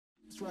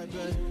right,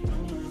 babe.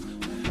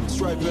 That's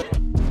right, babe.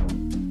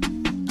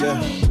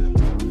 Yeah.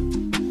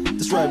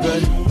 That's right,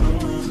 babe.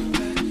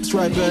 That's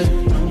right, babe.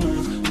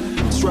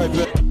 That's right,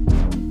 babe.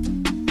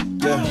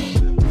 Yeah.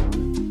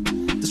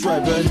 That's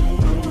right, babe.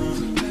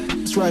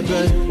 That's right,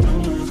 babe.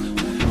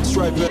 That's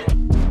right, babe.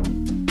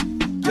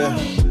 Yeah.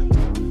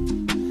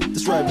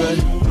 That's right, babe.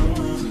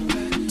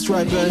 That's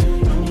right, babe.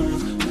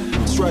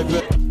 That's right,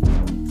 babe.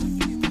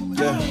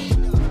 Yeah.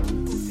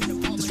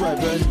 That's right,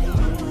 babe.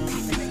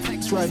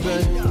 That's right,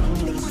 babe.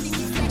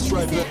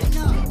 That's right, babe.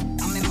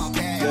 I'm in my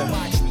bag, Yeah.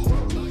 watch me.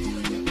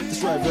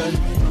 That's right, babe.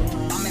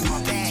 I'm in my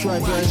bag, That's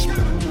right, watch babe.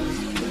 me.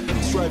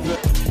 That's right,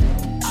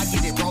 babe. I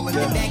get it rolling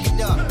Yeah. and back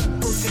it up.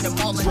 Boost in the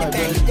mall and That's right,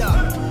 back babe. it up.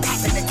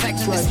 Popping the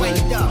text and That's swag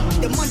right, it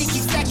up. The money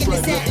keeps stacking, That's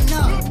it's right, adding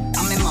up.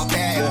 I'm in my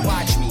bag, Yeah.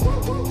 watch me.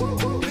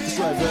 That's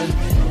right, babe.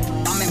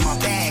 I'm in my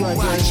bag, That's right,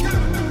 watch me.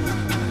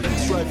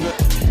 That's right, babe.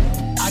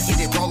 I get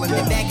it rolling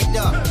and back it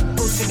up.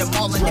 Boost in the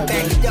mall and That's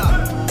back right, it up.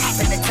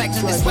 Popping the text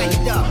and That's swag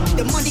right, it up.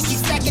 The money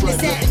keeps stacking,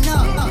 That's it's right, adding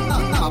up.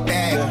 My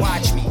bag, Yeah.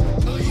 watch me.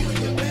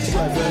 That's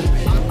right, babe.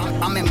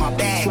 I'm in my bag,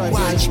 That's right,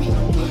 watch me.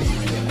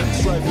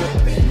 That's right,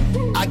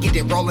 babe. I get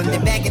it rolling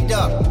and back it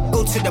up.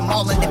 Go to the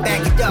mall and then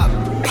back it up.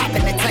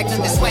 Popping the text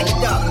and then swag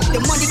it up.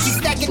 The money keeps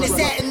stacking, it's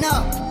adding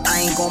up.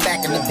 I ain't going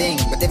back in the thing,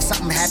 but if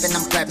something happen,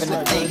 I'm clapping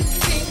the thing.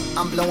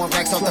 I'm blowing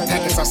racks off the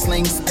packets I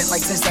sling. Spent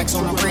like 10 stacks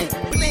on a ring.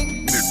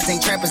 Niggas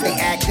ain't trappers, they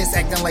act this,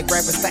 acting like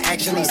rappers to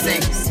actually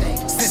sing.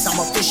 Since I'm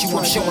official,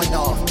 I'm showing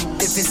off.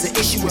 If it's an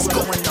issue, it's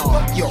going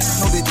off. Yo,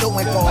 know the dough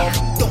involved.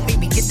 Don't make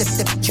me get the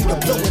you to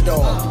blow it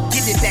all.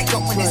 Get it back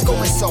up when it's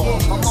going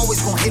soft. I'm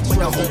always gonna hit when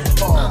the hoop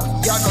fall.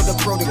 Y'all know the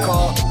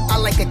protocol. I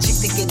like a chick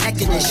to get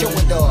naked and show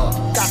it all.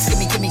 Gots give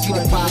me you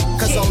the pop.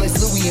 Cause all it's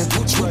Louis and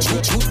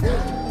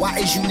Gucci. Why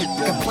is you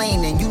nigga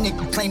complaining? You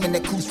nigga claiming the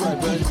cool.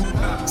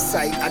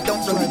 Sight, I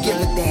don't really give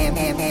a damn,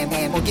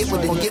 man. Gon' get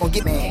with it, gon'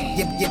 get man.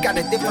 You got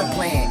a different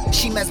plan.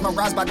 She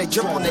mesmerized by the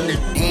drip on the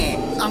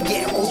hand. I'm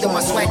getting older,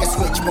 my swagger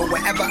switch, but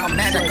wherever I'm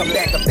at, I come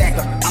back.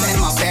 I'm in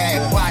my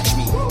bag, watch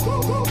me.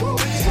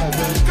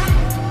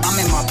 I'm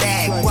in my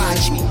bag,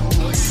 watch me.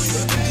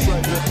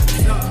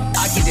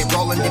 I get it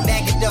rolling and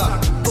back it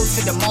up. Go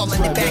to the mall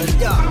and then back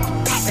it up.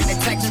 Popping the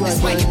text and then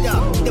swag it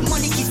up. The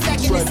money keeps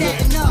stacking, it's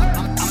adding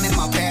up. I'm in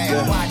my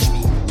bag, watch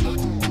me.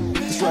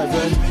 That's right,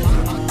 babe.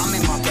 I'm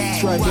in my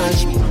bag, right,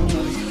 watch me.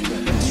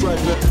 That's right,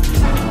 babe.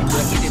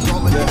 I get it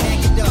rolling and back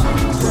it up.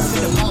 Go to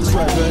the mall That's and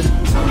right, babe.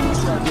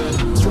 That's right, babe.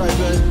 That's right,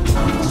 babe.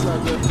 That's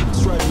right, babe.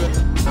 That's right, babe.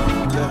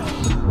 Yeah,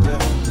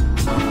 yeah.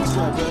 That's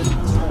right, babe.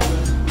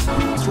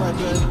 That's right,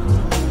 babe.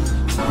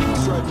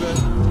 That's right, babe.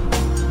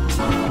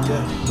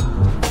 Yeah.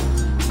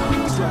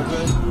 That's right,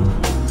 babe.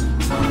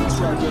 That's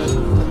right, babe.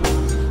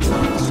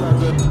 That's right,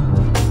 babe.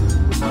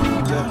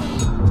 Yeah.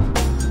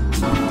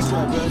 That's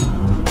right, babe.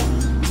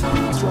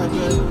 That's right,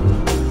 babe.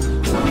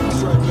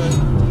 That's right, babe.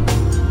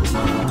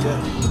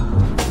 Yeah.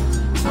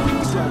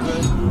 That's right,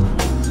 babe.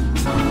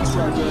 That's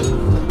right, babe.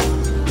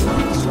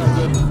 That's right,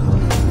 babe.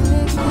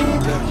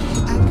 Yeah.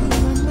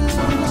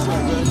 That's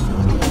right, babe.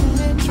 That's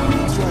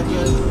right, babe.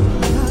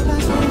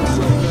 That's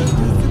right, babe.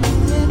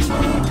 Yeah.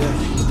 That's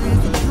right, babe.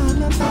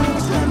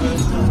 That's right,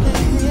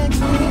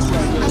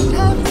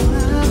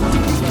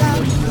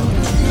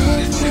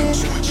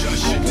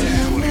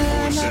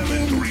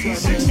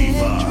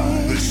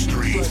 The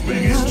streets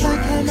biggest track.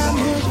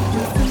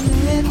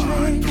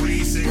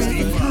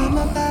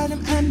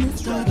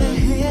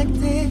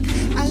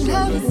 I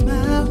love his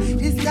smile,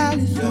 his style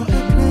is so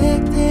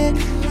eclectic.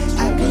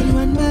 I could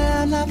run but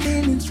I'm not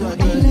feeling so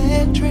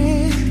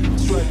electric.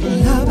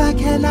 Love I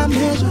cannot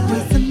measure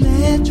with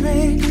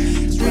symmetric.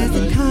 There's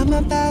a calm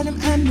about him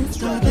and it's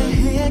so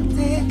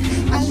hectic.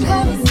 I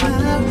love his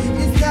smile,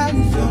 his style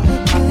is so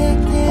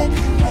eclectic.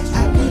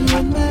 I could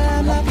run but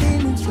I'm not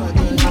feeling so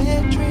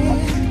electric.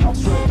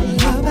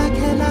 Love I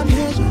cannot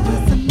measure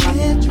with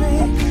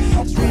symmetric.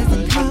 There's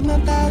a calm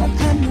about him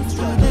and it's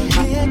so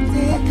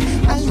hectic.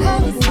 I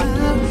love his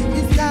smile,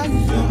 his style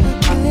is so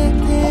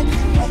eclectic.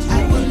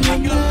 I would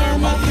think I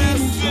learned my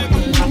lesson.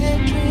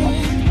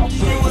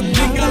 You would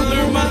think I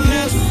learned my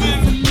lesson.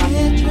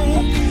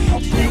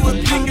 You would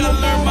think I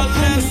learned my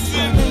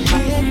lesson.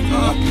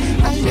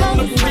 Don't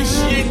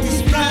appreciate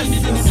these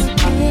blessings.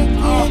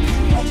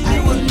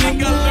 You would think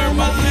I learned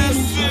my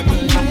lesson.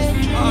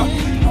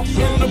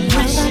 Don't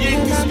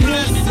appreciate these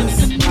blessings.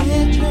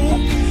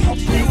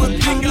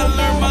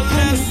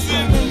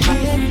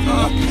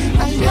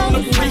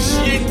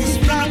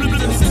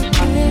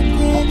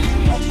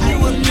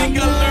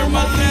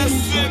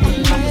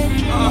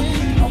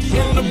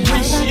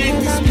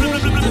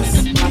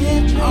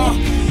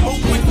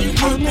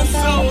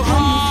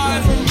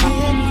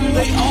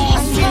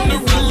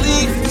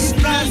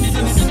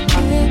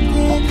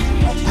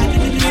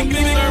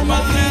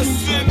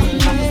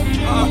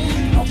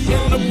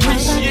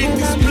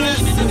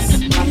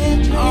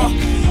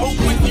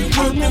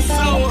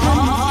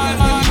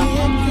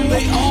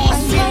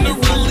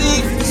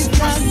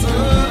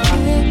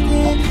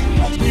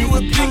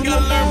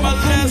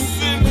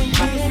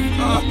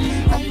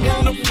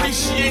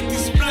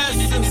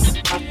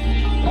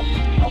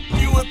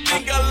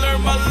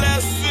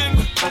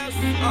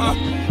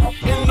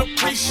 and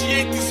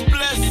appreciate these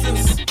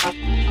blessings.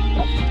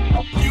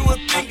 You would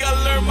think I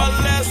learned my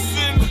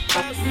lesson,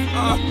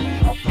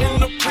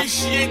 and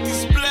appreciate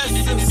these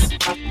blessings.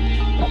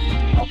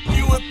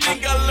 You would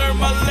think I learned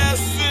my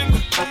lesson,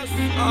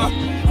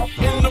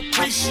 and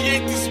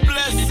appreciate these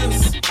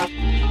blessings.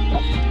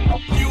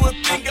 You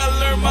would think I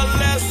learned my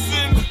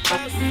lesson,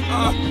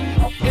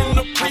 and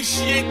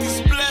appreciate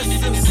these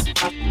blessings.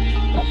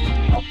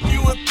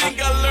 You would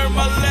think I learned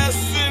my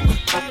lesson,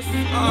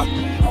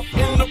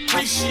 and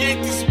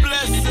appreciate these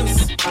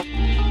blessings.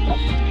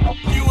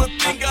 You would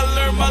think I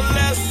learned my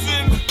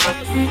lesson,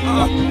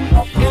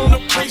 and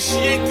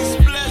appreciate these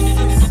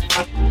blessings.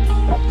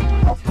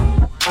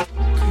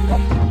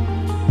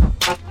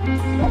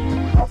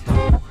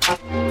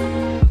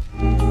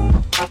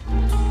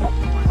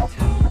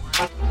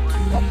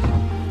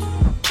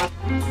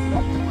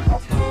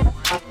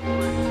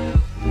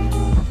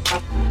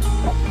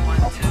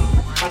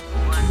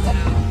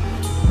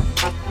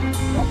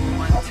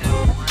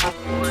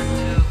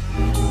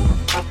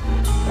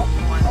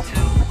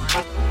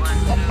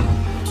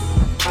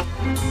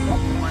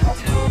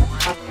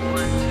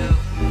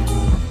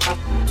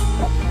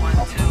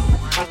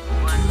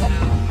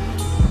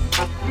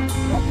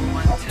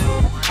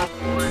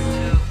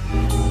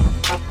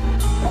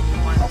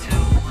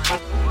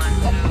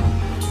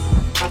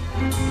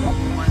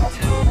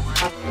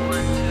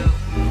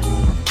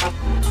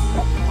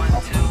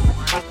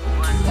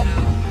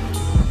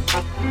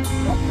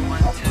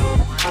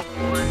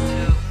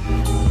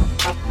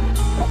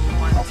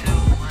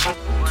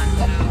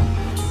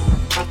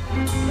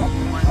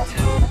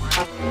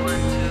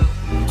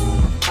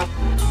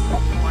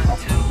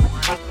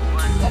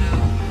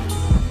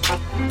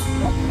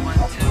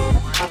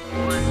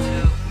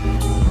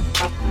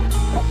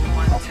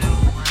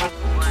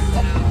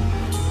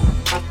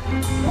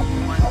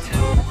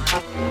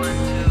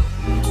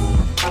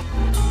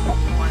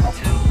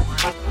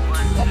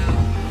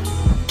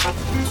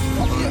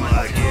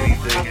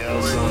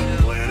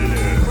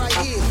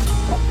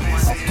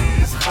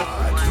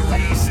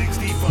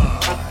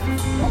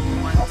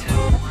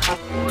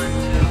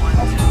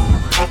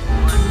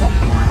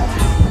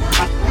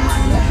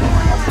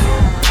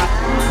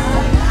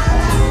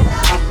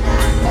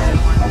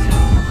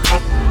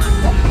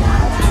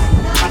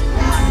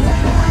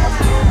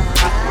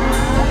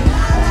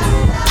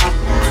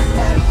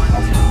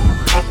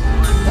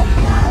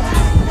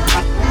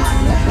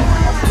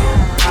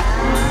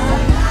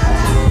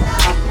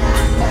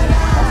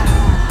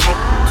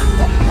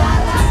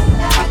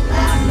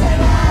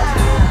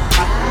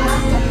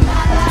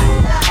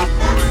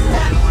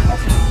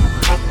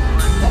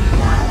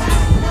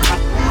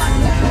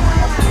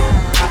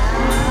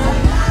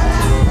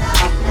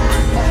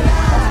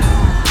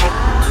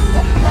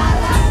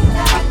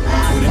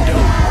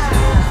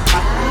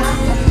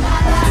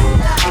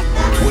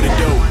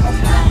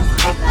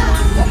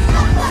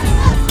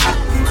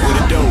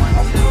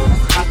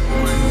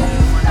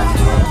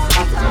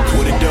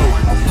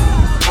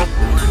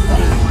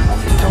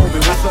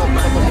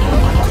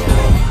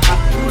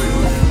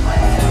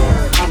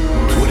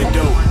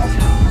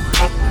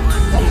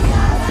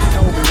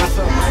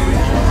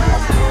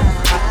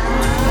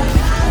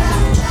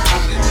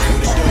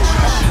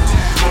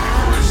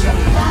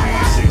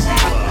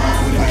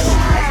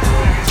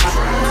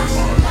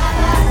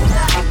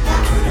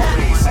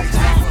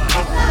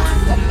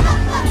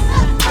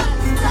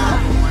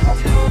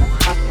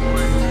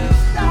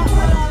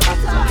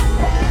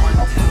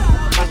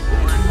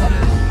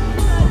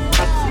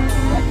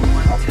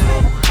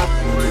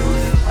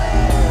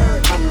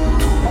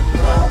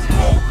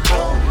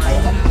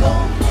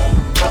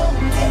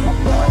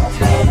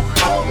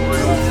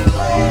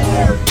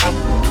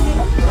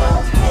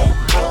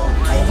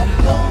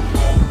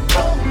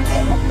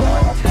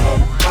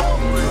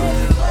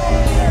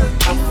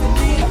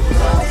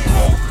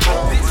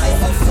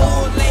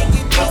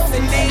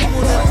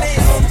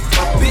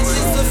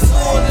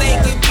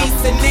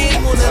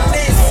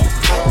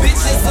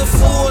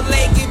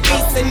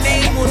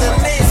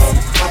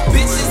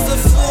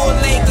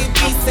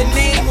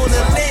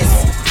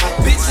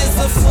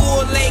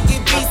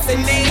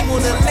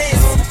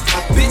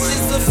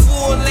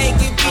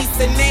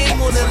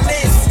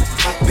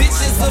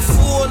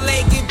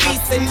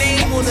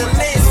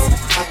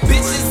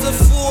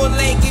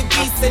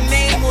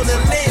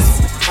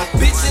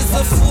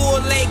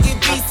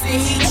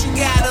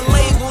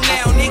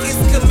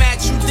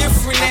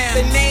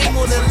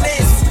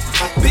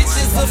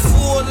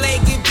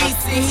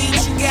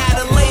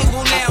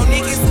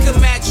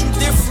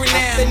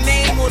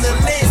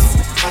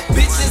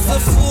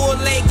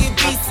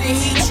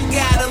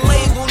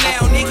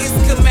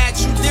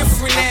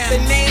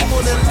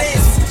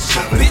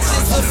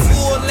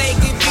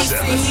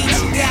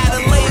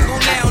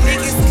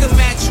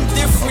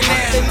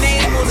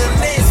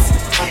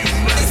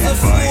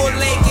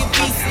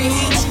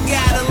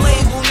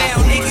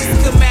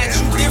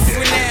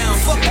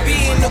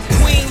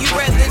 Queen, you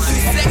rather do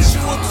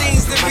sexual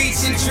things than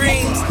reaching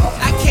dreams.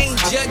 I can't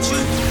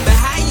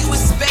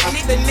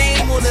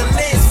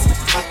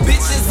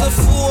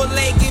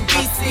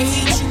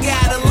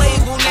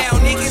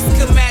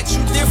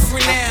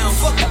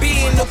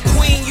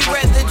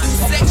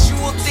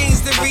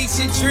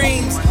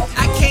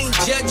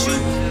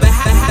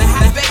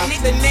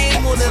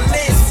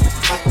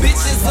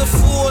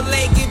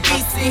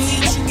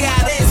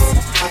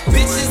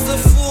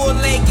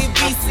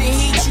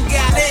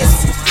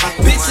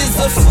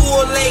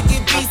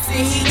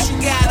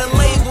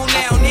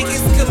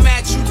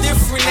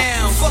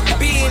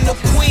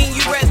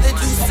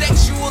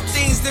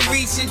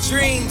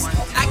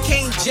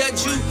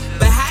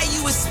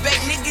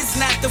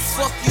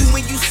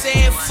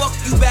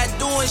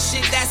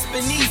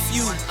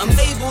I'm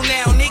able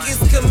now,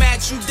 niggas come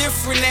at you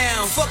different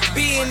now. Fuck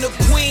being the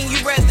queen, you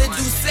rather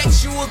do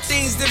sexual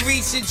things than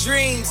reach your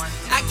dreams.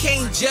 I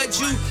can't judge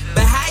you,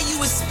 but how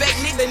you expect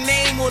nigga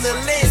name on the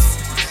list?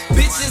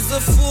 Bitches are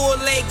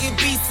four-legged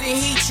beasts in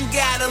heat, you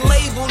got a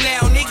label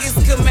now. Niggas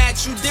come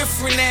at you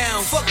different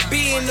now. Fuck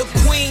being the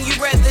queen, you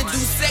rather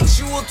do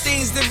sexual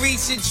things than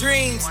reach your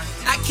dreams.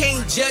 I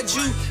can't judge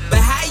you,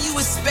 but how you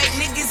expect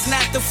niggas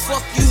not to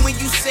fuck you when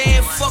you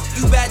saying fuck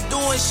you by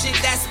doing shit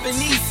that's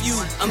beneath you?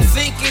 I'm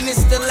thinking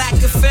it's the lack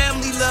of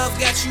family love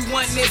got you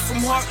wanting it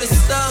from heartless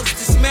thugs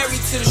that's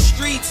married to the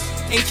streets.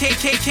 And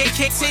KKK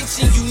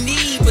attention you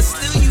need, but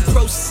still you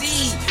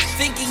proceed.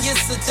 Thinking your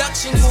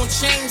seduction gon'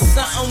 change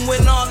something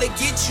when all it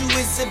get you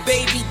is a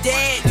baby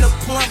dad and a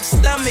plump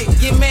stomach.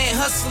 Your man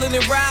hustling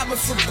and robbing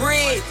for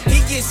bread.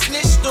 He gets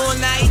snitched on,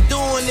 now he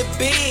doing the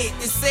bid.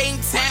 The same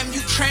time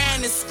you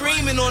crying and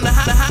screaming on the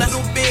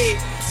hospital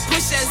bed.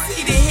 Push that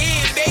seat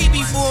ahead,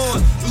 baby born.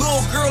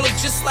 Little girl look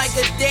just like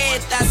a dad,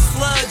 that's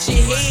flood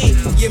your head.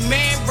 Your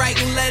man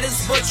writing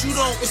letters, but you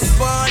don't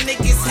respond.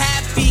 Niggas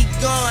happy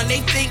gone, they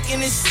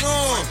thinking it's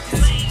on.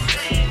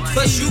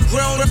 Plus you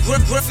grown,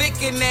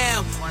 thicker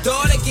now.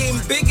 Daughter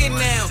getting bigger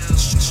now.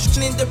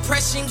 And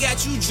depression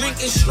got you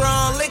drinking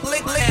strong, lick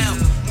now.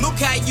 Look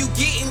how you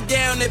getting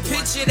down, the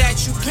picture that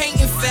you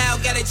painting foul.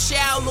 Got a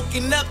child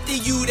looking up to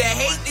you that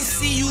hate to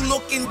see you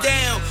looking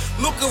down.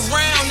 Look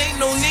around, ain't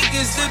no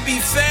niggas to be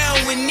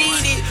found when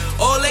needed.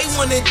 All they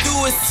wanna do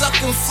is suck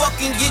and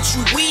fucking get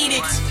you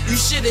weeded. You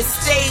should've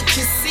stayed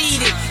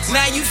conceited,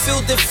 now you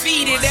feel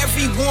defeated.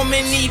 Every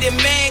woman need a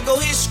man, go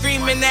here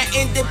screaming that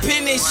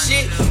independent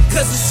shit.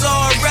 Cause it's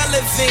all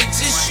relevant,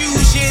 just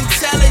use your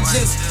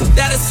intelligence.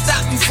 That'll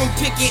stop you from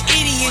picking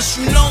idiots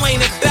you know ain't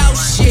about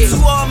shit. To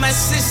all my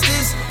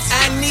sisters,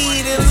 I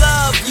need to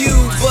love you,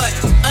 but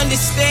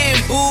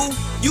understand, boo,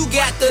 you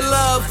got to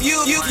love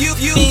you.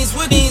 Means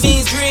with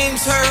these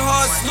dreams, her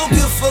heart's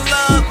looking for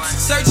love,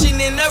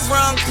 searching in the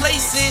wrong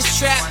places,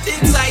 trapped in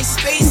tight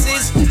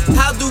spaces.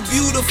 How do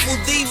beautiful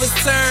divas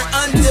turn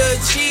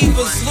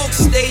underachievers? Look,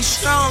 stay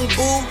strong,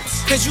 boo,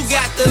 cause you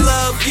got to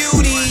love you.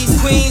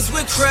 These queens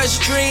with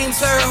crushed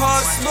dreams, her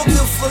heart's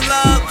looking for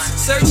love,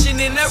 searching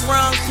in the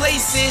wrong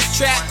places,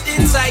 trapped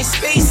in tight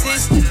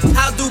spaces.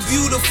 How do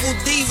beautiful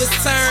divas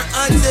turn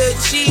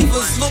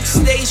underachievers? Look,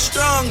 stay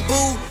strong,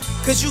 boo,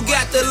 cause you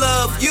got to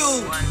love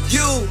you.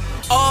 You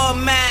are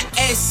my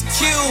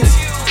SQ,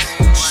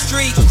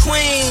 street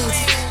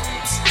queens.